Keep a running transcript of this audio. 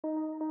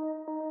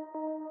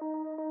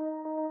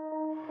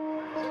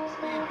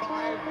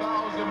5,000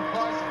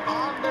 plus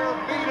on their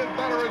feet at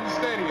Veterans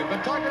Stadium. The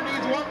Tucker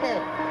needs one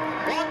more.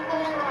 One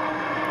more out.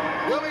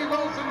 Willie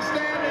Wilson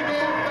standing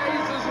in,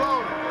 bases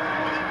loaded.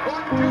 1,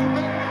 2,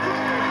 3.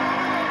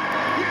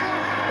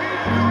 Yes,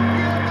 he's struck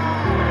him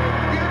out.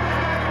 Yes,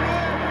 they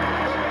did.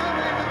 The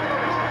Phillies are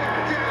the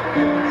world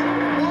champions.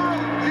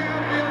 World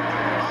champions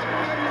of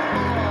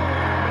baseball.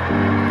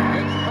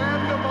 It's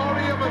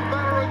pandemonium at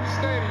Veterans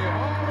Stadium.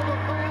 All of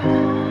the fans.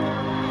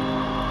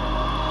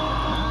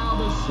 Now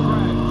the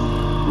stretch.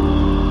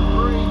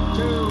 3-2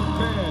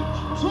 pitch.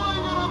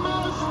 Swing and a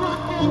miss,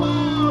 struck him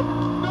out.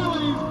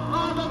 Phillies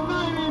are the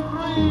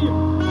 93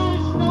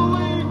 National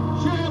League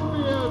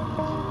champions.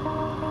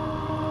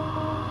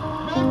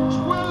 Mitch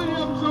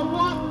Williams, a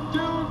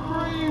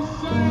 1-2-3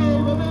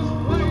 save, and this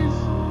place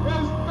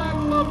is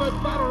bedlam at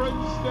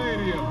Veterans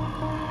Stadium.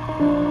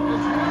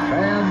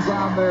 Fans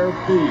on their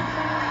feet.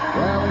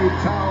 Rally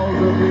towels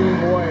are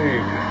being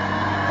waved.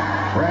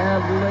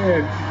 Brad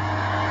Lidge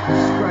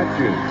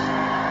stretches.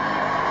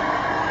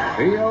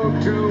 The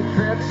 0-2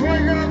 pitch,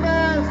 swing and a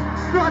miss,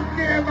 struck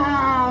him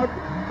out.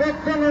 The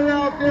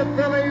Philadelphia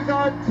Phillies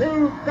are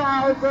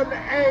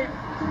 2008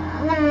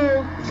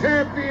 World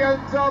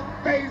Champions of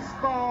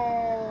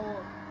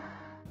Baseball.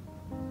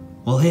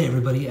 Well, hey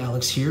everybody,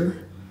 Alex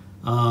here.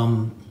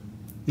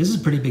 This is a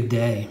pretty big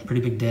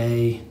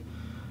day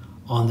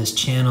on this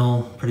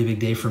channel, pretty big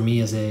day for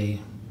me as a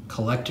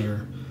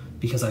collector,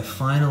 because I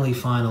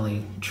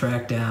finally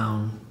tracked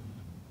down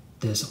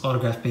this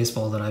autographed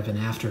baseball that I've been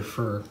after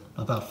for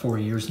about 4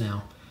 years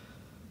now.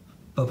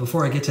 But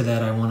before I get to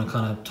that, I want to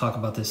kind of talk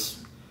about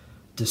this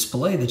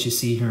display that you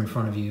see here in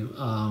front of you.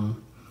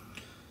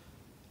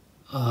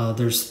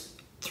 There's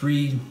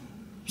 3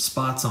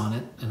 spots on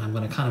it, and I'm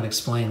going to kind of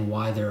explain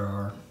why there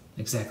are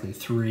exactly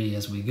 3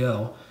 as we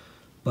go.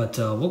 But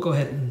we'll go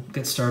ahead and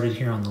get started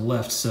here on the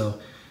left. So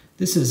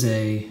this is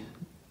a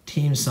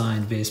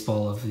team-signed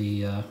baseball of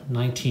the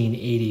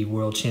 1980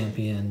 World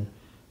Champion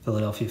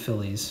Philadelphia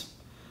Phillies.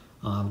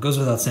 Goes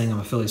without saying I'm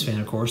a Phillies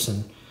fan, of course,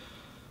 and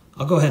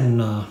I'll go ahead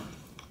and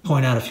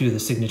point out a few of the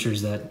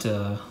signatures that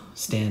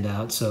stand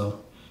out.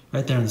 So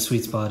right there in the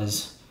sweet spot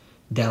is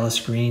Dallas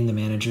Green, the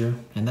manager,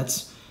 and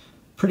that's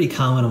pretty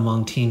common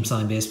among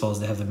team-signed baseballs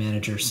to have the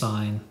manager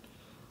sign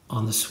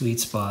on the sweet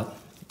spot.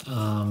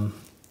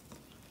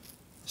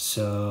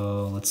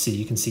 So let's see,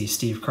 you can see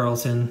Steve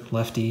Carlton,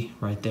 lefty,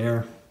 right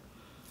there.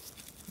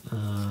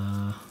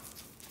 What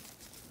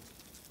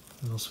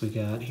else we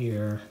got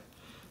here?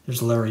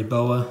 There's Larry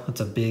Boa.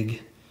 That's a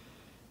big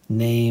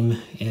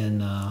name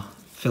in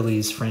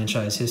Phillies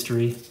franchise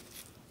history.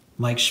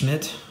 Mike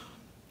Schmidt,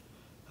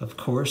 of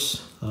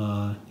course.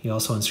 He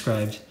also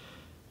inscribed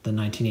the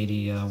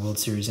 1980 World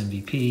Series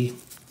MVP.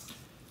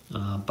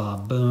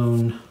 Bob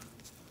Boone,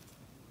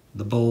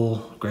 the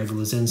Bull, Greg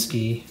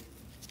Luzinski,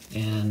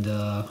 and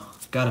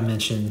gotta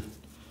mention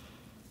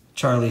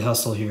Charlie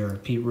Hustle here,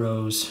 Pete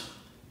Rose,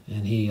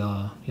 and he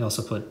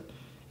also put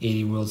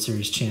 80 World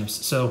Series champs.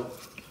 So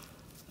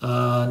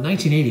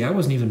 1980, I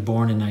wasn't even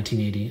born in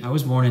 1980. I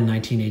was born in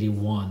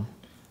 1981,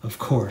 of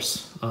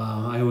course.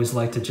 I always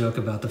like to joke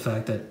about the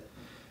fact that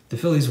the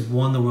Phillies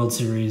won the World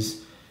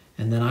Series,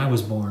 and then I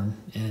was born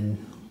and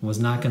was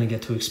not going to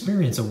get to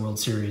experience a World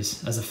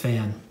Series as a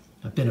fan.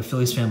 I've been a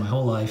Phillies fan my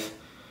whole life,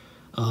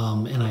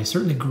 and I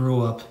certainly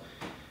grew up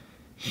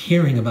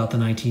hearing about the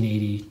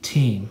 1980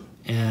 team.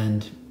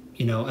 And,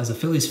 you know, as a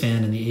Phillies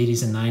fan in the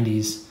 80s and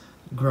 90s,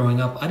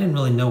 growing up, I didn't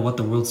really know what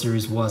the World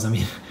Series was. I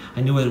mean,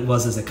 I knew what it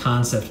was as a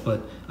concept,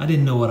 but I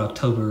didn't know what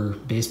October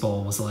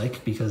baseball was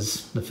like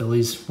because the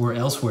Phillies were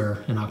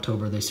elsewhere in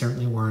October. They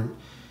certainly weren't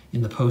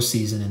in the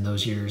postseason in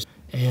those years.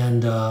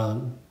 And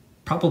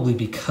probably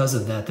because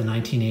of that, the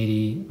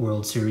 1980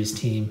 World Series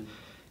team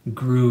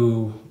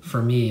grew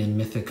for me in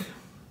mythic,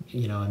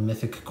 in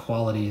mythic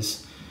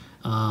qualities,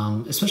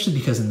 especially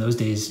because in those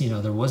days,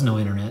 there was no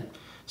internet.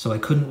 So I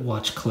couldn't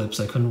watch clips.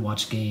 I couldn't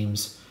watch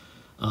games.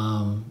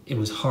 It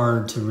was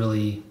hard to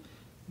really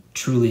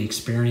truly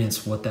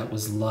experience what that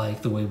was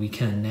like the way we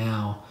can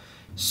now.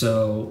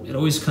 So it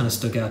always kind of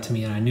stuck out to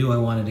me, and I knew I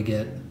wanted to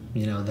get,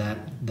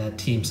 that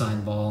team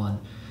signed ball. And,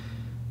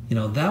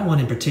 that one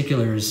in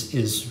particular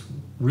is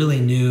really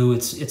new.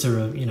 It's it's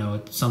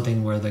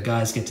something where the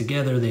guys get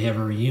together, they have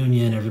a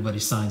reunion, everybody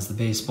signs the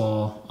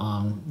baseball.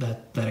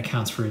 That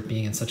accounts for it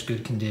being in such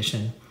good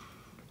condition.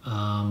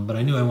 But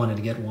I knew I wanted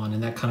to get one,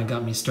 and that kind of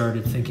got me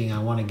started thinking I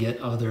want to get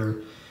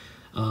other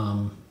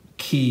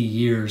key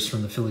years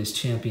from the Phillies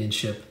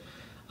championship.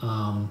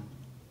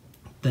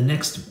 The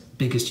next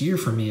biggest year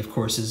for me, of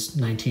course, is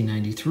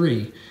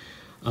 1993.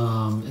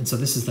 And so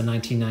this is the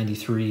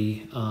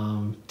 1993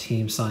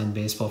 team signed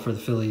baseball for the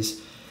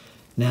Phillies.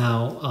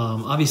 Now,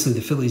 obviously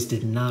the Phillies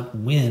did not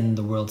win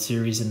the World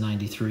Series in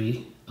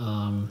 93.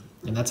 And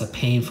that's a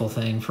painful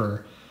thing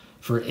for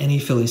any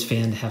Phillies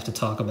fan to have to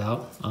talk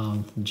about.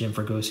 Jim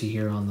Fregosi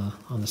here on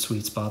the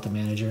sweet spot, the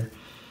manager.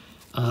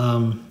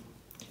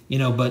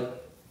 But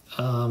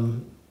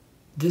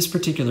this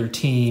particular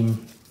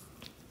team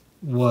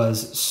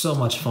was so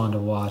much fun to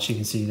watch. You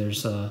can see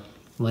there's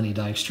Lenny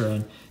Dykstra.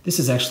 And this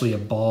is actually a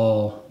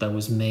ball that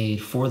was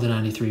made for the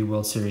 93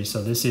 World Series.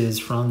 So this is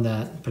from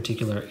that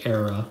particular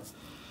era.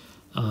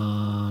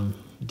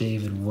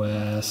 David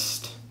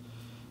West.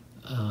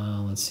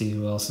 Let's see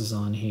who else is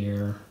on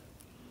here.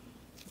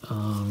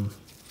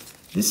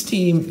 This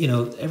team, you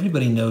know,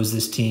 everybody knows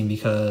this team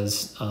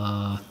because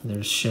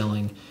there's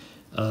Schilling.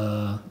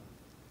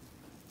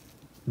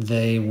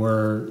 They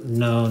were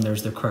known,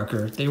 there's the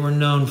Crucker. They were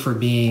known for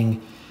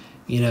being,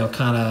 you know,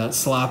 kind of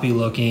sloppy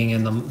looking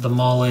and the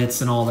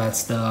mullets and all that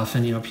stuff.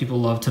 And, you know, people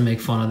love to make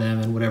fun of them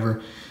and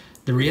whatever.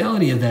 The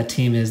reality of that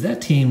team is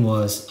that team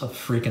was a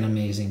freaking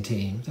amazing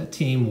team. That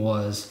team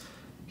was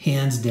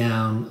hands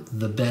down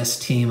the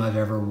best team I've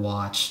ever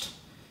watched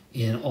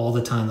in all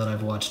the time that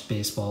I've watched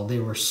baseball. They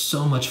were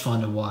so much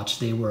fun to watch.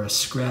 They were a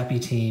scrappy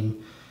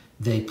team.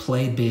 They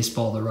played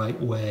baseball the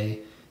right way.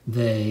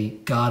 They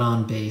got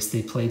on base.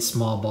 They played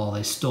small ball.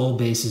 They stole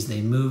bases. They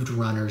moved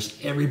runners.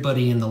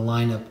 Everybody in the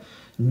lineup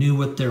knew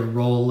what their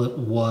role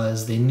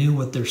was. They knew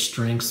what their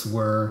strengths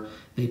were.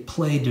 They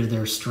played to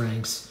their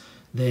strengths.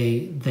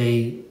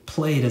 They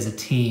played as a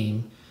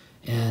team,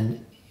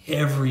 and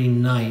every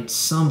night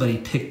somebody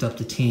picked up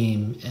the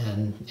team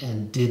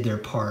and did their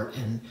part,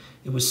 and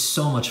it was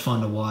so much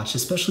fun to watch,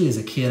 especially as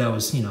a kid. I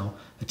was, you know,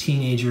 a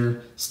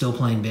teenager still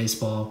playing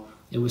baseball.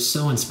 It was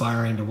so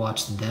inspiring to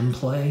watch them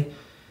play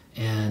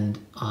and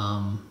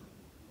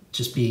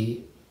just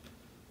be,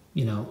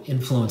 you know,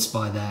 influenced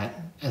by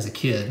that as a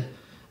kid,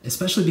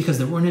 especially because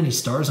there weren't any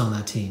stars on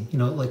that team. You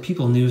know, like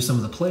people knew some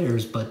of the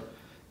players, but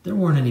there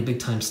weren't any big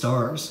time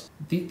stars.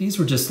 These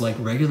were just like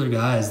regular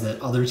guys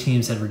that other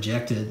teams had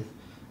rejected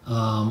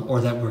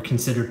or that were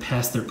considered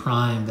past their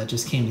prime, that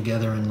just came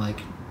together and like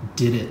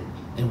did it.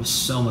 And it was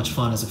so much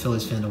fun as a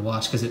Phillies fan to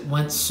watch because it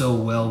went so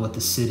well with the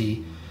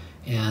city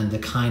and the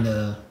kind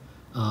of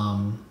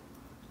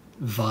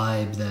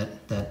vibe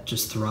that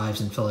just thrives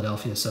in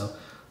Philadelphia. So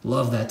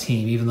love that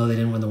team, even though they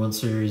didn't win the World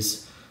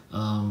Series.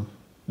 One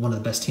of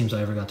the best teams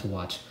I ever got to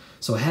watch.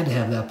 So I had to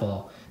have that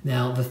ball.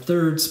 Now the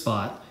third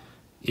spot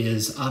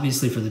is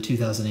obviously for the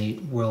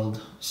 2008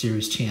 World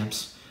Series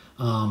champs.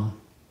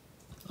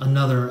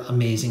 Another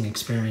amazing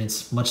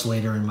experience much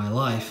later in my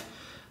life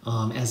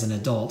as an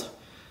adult.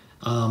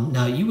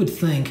 Now you would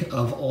think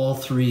of all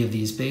three of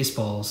these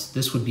baseballs,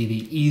 this would be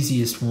the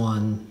easiest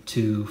one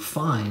to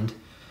find.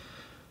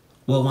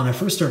 Well, when I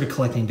first started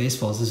collecting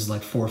baseballs, this is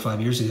like 4 or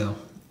 5 years ago,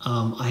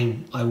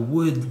 I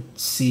would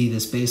see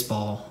this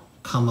baseball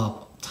come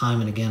up time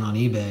and again on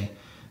eBay,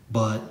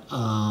 but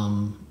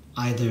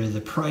either the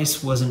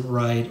price wasn't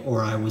right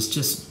or I was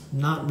just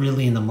not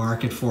really in the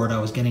market for it. I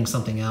was getting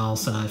something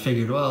else, and I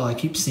figured, well, I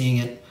keep seeing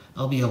it,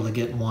 I'll be able to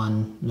get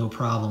one, no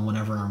problem,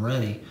 whenever I'm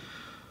ready.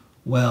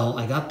 Well,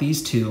 I got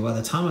these two. By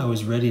the time I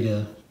was ready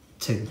to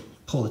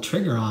pull the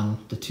trigger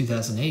on the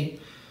 2008,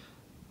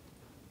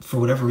 for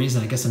whatever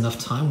reason, I guess enough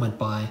time went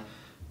by,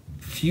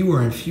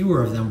 fewer and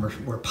fewer of them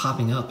were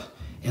popping up.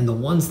 And the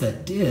ones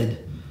that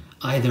did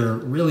either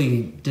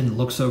really didn't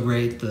look so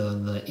great,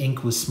 the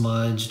ink was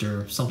smudged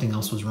or something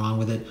else was wrong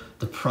with it,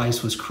 the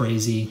price was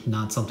crazy,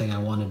 not something I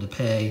wanted to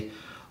pay,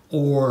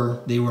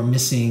 or they were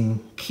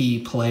missing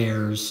key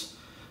players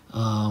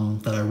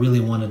that I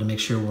really wanted to make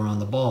sure were on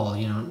the ball.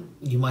 You know,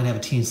 you might have a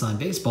team signed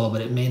baseball,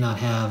 but it may not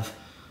have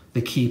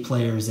the key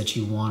players that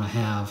you want to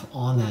have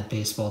on that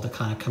baseball to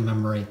kind of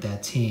commemorate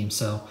that team.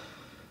 So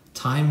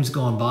time's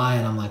going by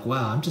and I'm like,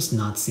 wow, I'm just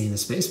not seeing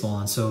this baseball.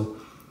 And so,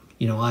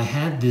 you know, I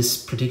had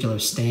this particular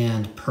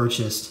stand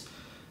purchased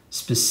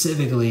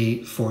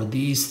specifically for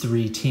these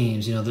three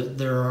teams. You know,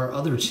 there are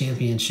other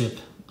championship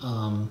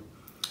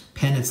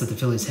pennants that the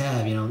Phillies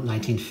have, you know,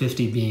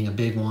 1950 being a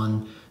big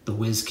one, the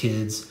Whiz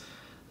Kids.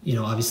 You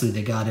know, obviously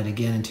they got it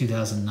again in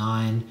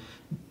 2009.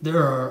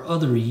 There are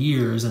other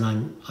years,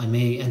 and I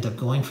may end up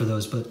going for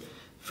those, but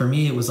for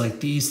me it was like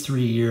these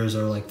 3 years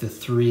are like the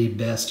three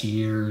best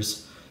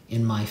years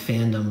in my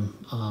fandom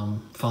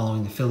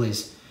following the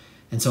Phillies.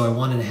 And so I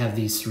wanted to have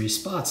these three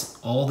spots.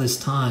 All this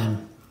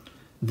time,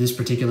 this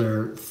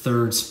particular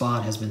third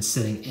spot has been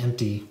sitting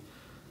empty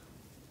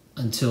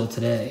until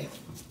today.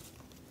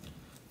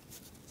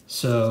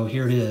 So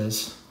here it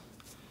is,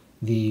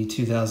 the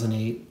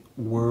 2008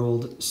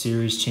 World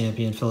Series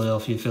champion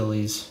Philadelphia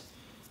Phillies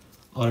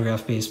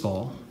autographed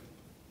baseball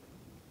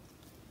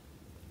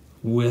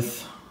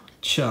with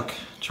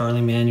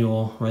Charlie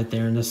Manuel right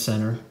there in the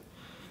center.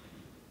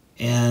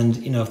 And,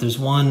 you know, if there's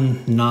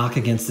one knock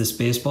against this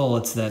baseball,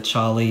 it's that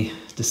Charlie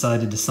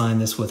decided to sign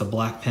this with a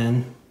black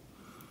pen.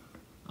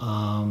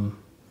 But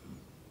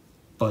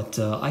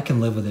I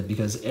can live with it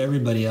because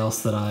everybody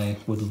else that I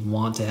would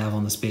want to have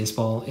on this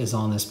baseball is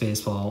on this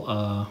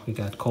baseball. We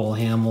got Cole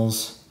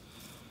Hamels.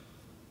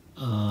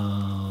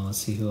 Let's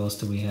see, who else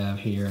do we have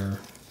here?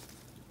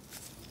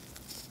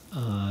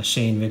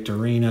 Shane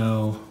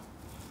Victorino.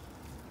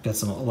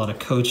 Got a lot of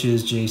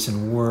coaches.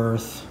 Jason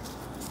Worth.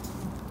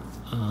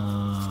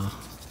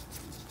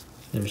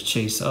 There's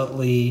Chase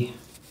Utley.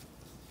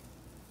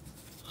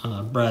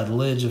 Brad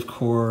Lidge, of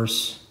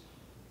course.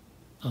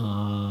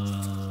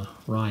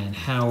 Ryan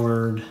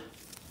Howard.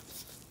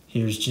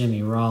 Here's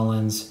Jimmy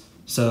Rollins.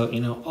 So,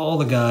 you know, all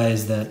the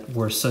guys that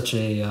were such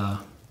a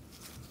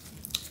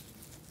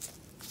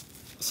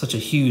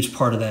huge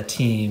part of that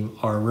team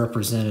are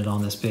represented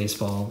on this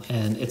baseball.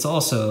 And it's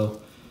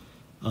also,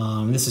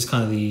 this is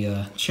kind of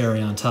the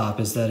cherry on top,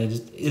 is that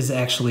it is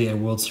actually a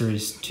World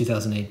Series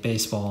 2008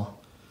 baseball.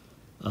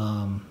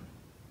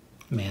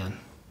 Man,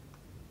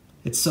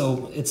 it's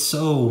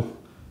so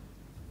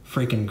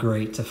freaking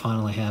great to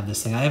finally have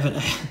this thing. I haven't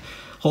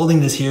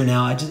holding this here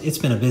now. It's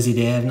been a busy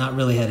day. I've not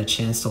really had a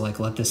chance to like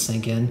let this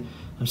sink in.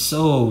 I'm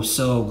so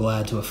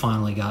glad to have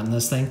finally gotten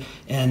this thing.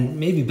 And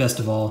maybe best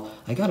of all,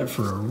 I got it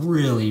for a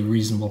really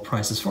reasonable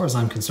price. As far as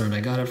I'm concerned, I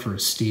got it for a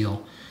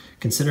steal.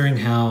 Considering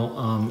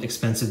how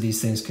expensive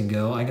these things can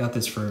go, I got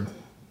this for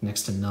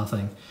next to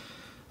nothing.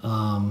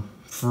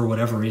 For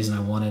whatever reason,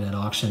 I won it at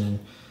auction, and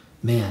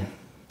man,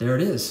 there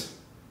it is.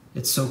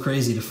 It's so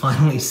crazy to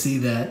finally see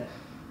that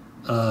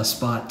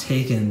spot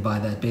taken by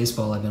that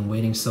baseball. I've been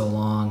waiting so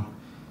long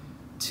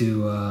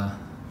to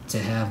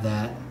have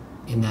that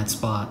in that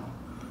spot.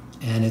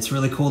 And it's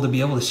really cool to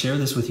be able to share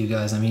this with you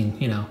guys. I mean,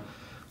 you know,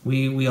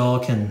 we all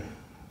can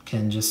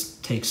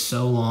just take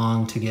so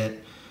long to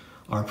get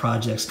our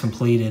projects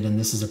completed, and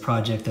this is a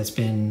project that's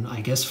been, I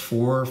guess,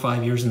 4 or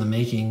 5 years in the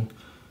making,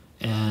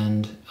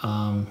 and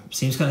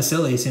seems kind of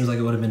silly. It seems like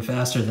it would have been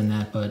faster than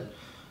that, but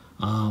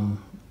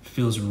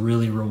feels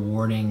really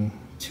rewarding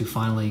to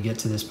finally get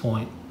to this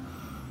point.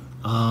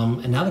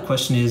 And now the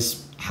question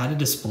is how to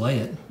display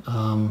it.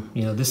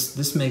 You know,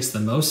 this makes the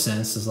most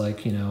sense, is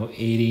like, you know,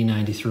 80,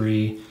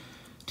 93,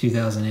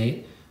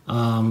 2008.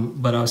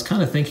 But I was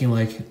kind of thinking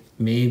like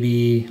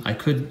maybe I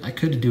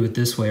could do it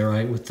this way,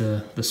 right, with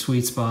the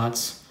sweet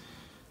spots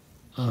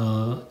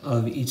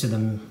of each of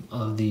them,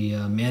 of the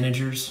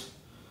managers.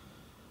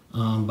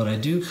 But I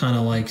do kind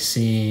of like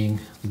seeing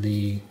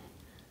the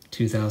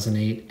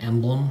 2008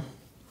 emblem.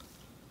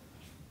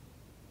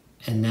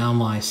 And now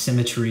my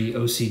symmetry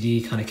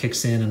OCD kind of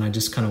kicks in, and I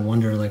just kind of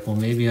wonder, like, well,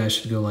 maybe I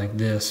should go like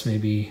this.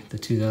 Maybe the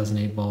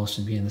 2008 ball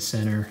should be in the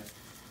center,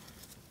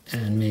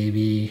 and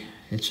maybe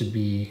it should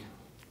be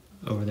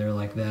over there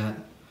like that.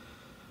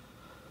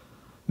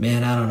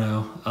 Man, I don't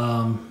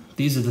know.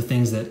 These are the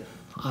things that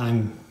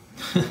I'm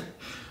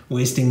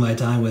wasting my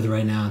time with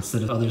right now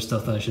instead of other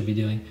stuff that I should be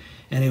doing.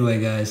 Anyway,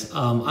 guys,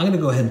 I'm going to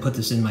go ahead and put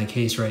this in my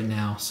case right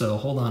now, so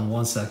hold on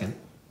one second.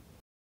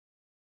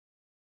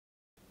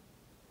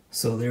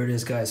 So there it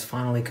is, guys,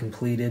 finally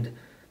completed.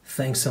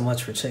 Thanks so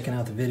much for checking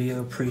out the video.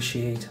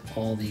 Appreciate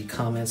all the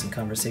comments and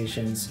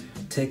conversations.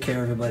 Take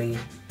care, everybody.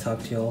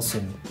 Talk to you all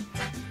soon.